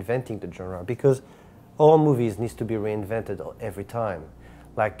keep reinventing the genre, because all movies needs to be reinvented every time.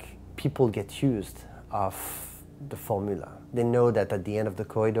 Like, people get used of the formula. They know that at the end of the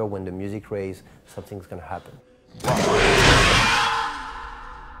corridor, when the music raise, something's gonna happen.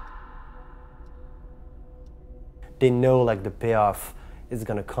 They know like the payoff is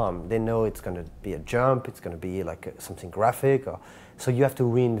gonna come. They know it's gonna be a jump, it's gonna be like something graphic. So you have to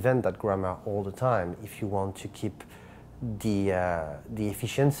reinvent that grammar all the time if you want to keep the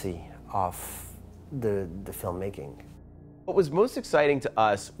efficiency of the filmmaking. What was most exciting to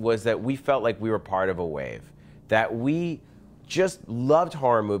us was that we felt like we were part of a wave, that we just loved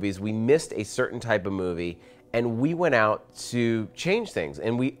horror movies, we missed a certain type of movie, and we went out to change things.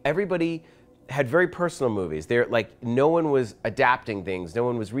 And everybody had very personal movies. They're like, no one was adapting things, no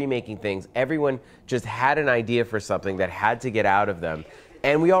one was remaking things. Everyone just had an idea for something that had to get out of them,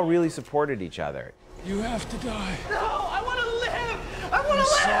 and we all really supported each other. You have to die. No, I want to live! I want to live!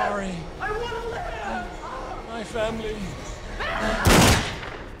 Sorry. I want to live! My family.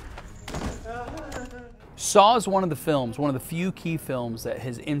 Saw is one of the films, one of the few key films that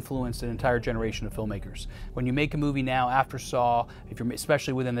has influenced an entire generation of filmmakers. When you make a movie now after Saw, if you're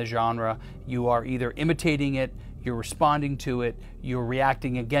especially within the genre, you are either imitating it, you're responding to it, you're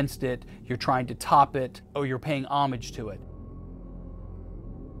reacting against it, you're trying to top it, or you're paying homage to it.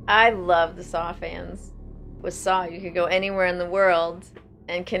 I love the Saw fans. With Saw, you could go anywhere in the world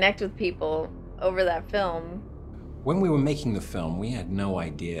and connect with people over that film. When we were making the film, we had no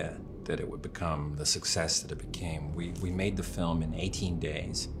idea that it would become the success that it became. We made the film in 18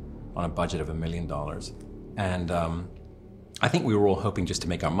 days on a budget of $1 million. And I think we were all hoping just to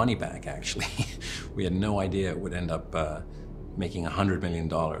make our money back, actually. We had no idea it would end up making $100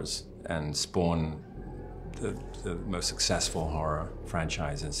 million and spawn the most successful horror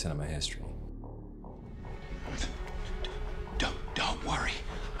franchise in cinema history. Don't worry.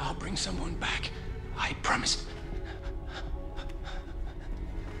 I'll bring someone back. I promise.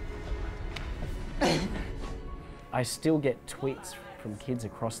 I still get tweets from kids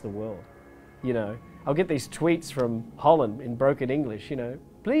across the world. You know, I'll get these tweets from Holland in broken English, you know,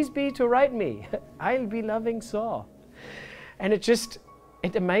 please be to write me. I'll be loving Saw. And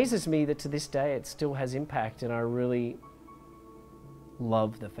it amazes me that to this day it still has impact, and I really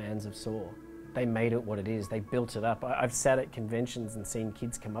love the fans of Saw. They made it what it is. They built it up. I've sat at conventions and seen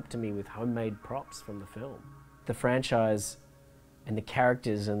kids come up to me with homemade props from the film. The franchise and the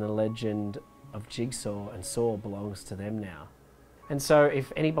characters and the legend of Jigsaw and Saw belongs to them now. And so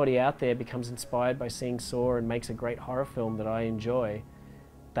if anybody out there becomes inspired by seeing Saw and makes a great horror film that I enjoy,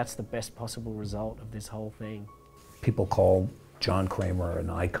 that's the best possible result of this whole thing. People call John Kramer an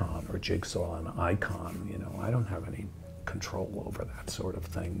icon or Jigsaw an icon. You know, I don't have any control over that sort of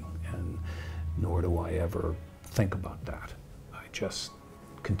thing, and nor do I ever think about that. I just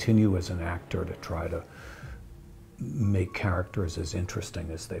continue as an actor to try to make characters as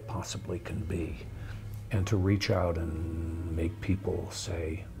interesting as they possibly can be, and to reach out and make people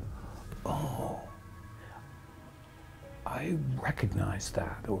say, oh, I recognize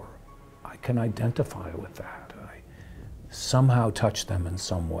that, or I can identify with that. I somehow touch them in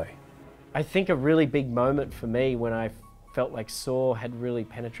some way. I think a really big moment for me when I felt like Saw had really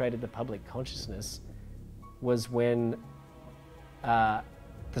penetrated the public consciousness was when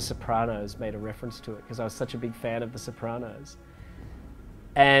The Sopranos made a reference to it, because I was such a big fan of The Sopranos.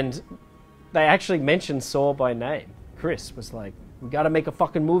 And they actually mentioned Saw by name. Chris was like, we gotta make a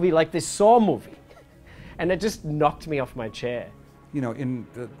fucking movie like this Saw movie. And it just knocked me off my chair. You know, in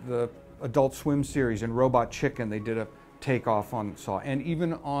the Adult Swim series, in Robot Chicken, they did a takeoff on Saw. And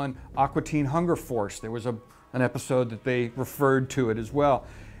even on Aqua Teen Hunger Force, there was an episode that they referred to it as well.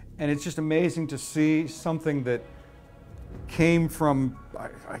 And it's just amazing to see something that came from,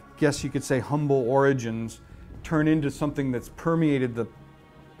 I guess you could say, humble origins, turn into something that's permeated the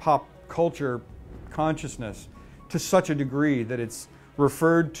pop culture consciousness to such a degree that it's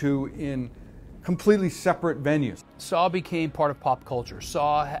referred to in completely separate venues. Saw became part of pop culture.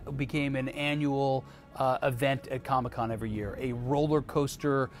 Saw became an annual event at Comic-Con every year. A roller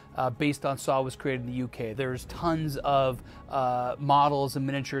coaster based on Saw was created in the UK. There's tons of models and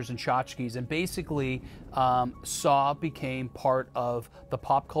miniatures and tchotchkes, and basically Saw became part of the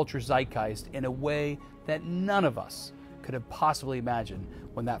pop culture zeitgeist in a way that none of us could have possibly imagined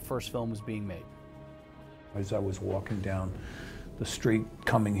when that first film was being made. As I was walking down the street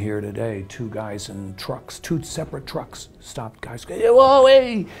coming here today, two guys in trucks, two separate trucks, stopped. Guys go, "Whoa,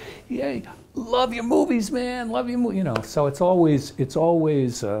 hey, love your movies, man, love your movies." You know, so it's always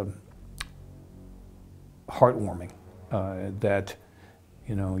heartwarming that,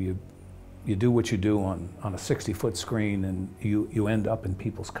 you know, you do what you do on a 60-foot screen, and you end up in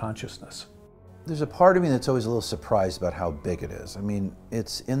people's consciousness. There's a part of me that's always a little surprised about how big it is. I mean,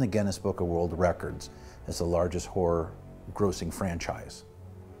 it's in the Guinness Book of World Records as the largest horror grossing franchise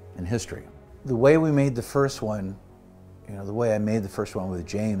in history. The way we made the first one, you know, the way I made the first one with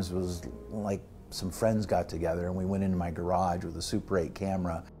James was like some friends got together and we went into my garage with a Super 8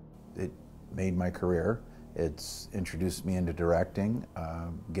 camera. It made my career. It's introduced me into directing,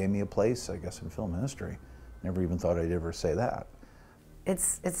 gave me a place, I guess, in film history. Never even thought I'd ever say that.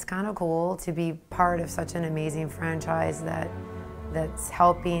 It's kind of cool to be part of such an amazing franchise that's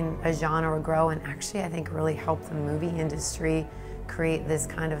helping a genre grow, and actually I think really help the movie industry create this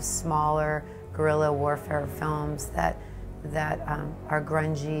kind of smaller guerrilla warfare films that are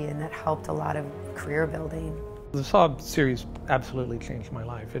grungy and that helped a lot of career building. The Saw series absolutely changed my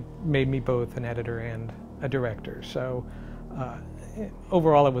life. It made me both an editor and a director, so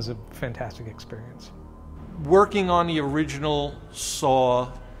overall it was a fantastic experience. Working on the original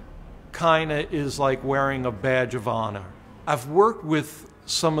Saw kinda is like wearing a badge of honor. I've worked with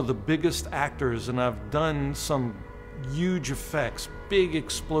some of the biggest actors and I've done some huge effects, big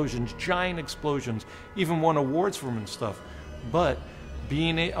explosions, giant explosions, even won awards for them and stuff. But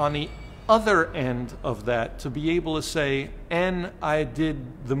being on the other end of that, to be able to say, and I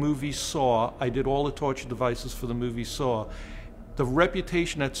did the movie Saw, I did all the torture devices for the movie Saw. The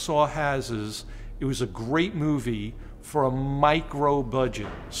reputation that Saw has is it was a great movie for a micro budget.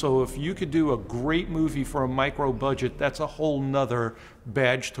 So if you could do a great movie for a micro budget, that's a whole nother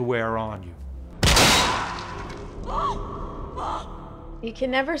badge to wear on you. You can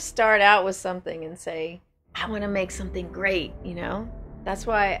never start out with something and say, I want to make something great, you know? That's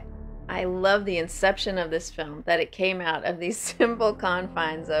why I love the inception of this film, that it came out of these simple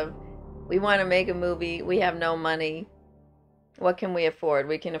confines of, we want to make a movie, we have no money, what can we afford?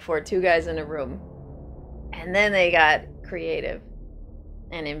 We can afford 2 guys in a room. And then they got creative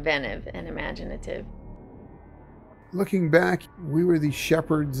and inventive and imaginative. Looking back, we were the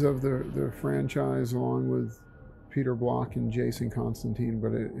shepherds of the franchise along with Peter Block and Jason Constantine,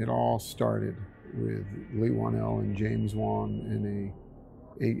 but it all started with Leigh Whannell and James Wan and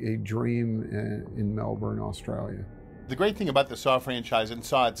a dream in Melbourne, Australia. The great thing about the Saw franchise and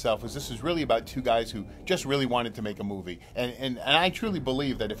Saw itself is this is really about 2 guys who just really wanted to make a movie. And I truly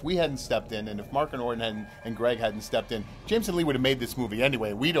believe that if we hadn't stepped in, and if Mark and Orton and Greg hadn't stepped in, James and Leigh would have made this movie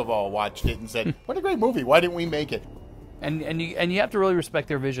anyway. We'd have all watched it and said, what a great movie, why didn't we make it? And you have to really respect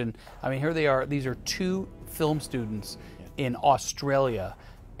their vision. I mean, here they are, these are 2 film students in Australia,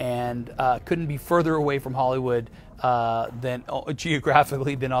 and couldn't be further away from Hollywood than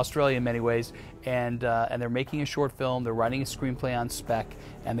geographically than Australia in many ways, and they're making a short film, they're writing a screenplay on spec,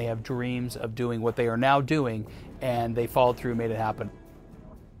 and they have dreams of doing what they are now doing, and they followed through and made it happen.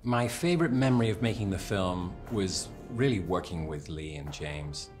 My favorite memory of making the film was really working with Leigh and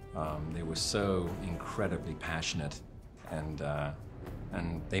James. They were so incredibly passionate, and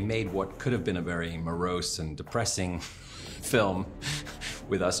they made what could have been a very morose and depressing film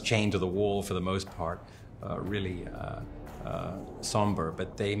with us chained to the wall for the most part, really somber,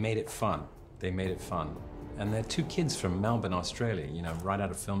 but they made it fun. They made it fun. And they're 2 kids from Melbourne, Australia, you know, right out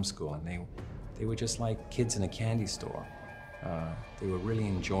of film school, and they were just like kids in a candy store. They were really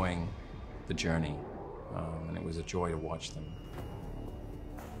enjoying the journey, and it was a joy to watch them.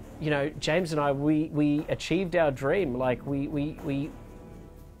 You know, James and I, we achieved our dream. Like, we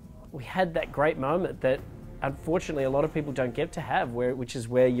had that great moment that unfortunately a lot of people don't get to have, which is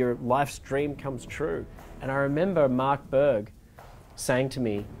where your life's dream comes true. And I remember Mark Berg saying to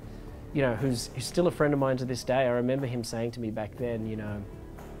me, you know, who's still a friend of mine to this day, I remember him saying to me back then, you know,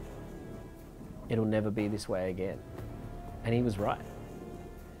 it'll never be this way again. And he was right.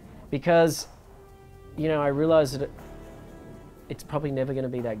 because, you know, I realized that it's probably never going to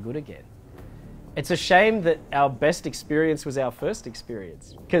be that good again. It's a shame that our best experience was our first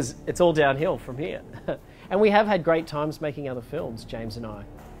experience, because it's all downhill from here. And we have had great times making other films, James and I.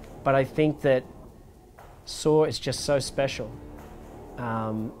 But I think that Saw is just so special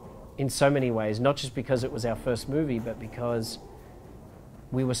in so many ways, not just because it was our first movie, but because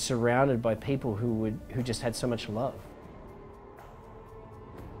we were surrounded by people who just had so much love.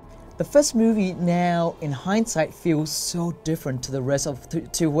 The first movie now, in hindsight, feels so different to the rest of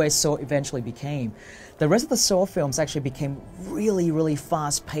to where Saw eventually became. The rest of the Saw films actually became really, really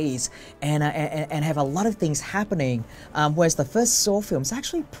fast-paced and have a lot of things happening, whereas the first Saw film is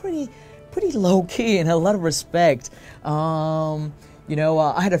actually pretty low-key in a lot of respect. You know,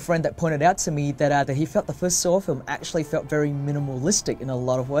 I had a friend that pointed out to me that he felt the first Saw film actually felt very minimalistic in a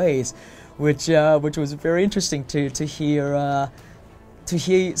lot of ways, which was very interesting to hear. To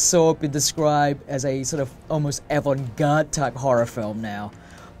hear Saw be described as a sort of almost avant-garde type horror film now.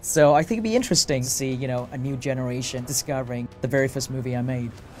 So I think it'd be interesting to see, you know, a new generation discovering the very first movie I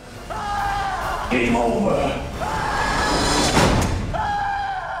made. Game over.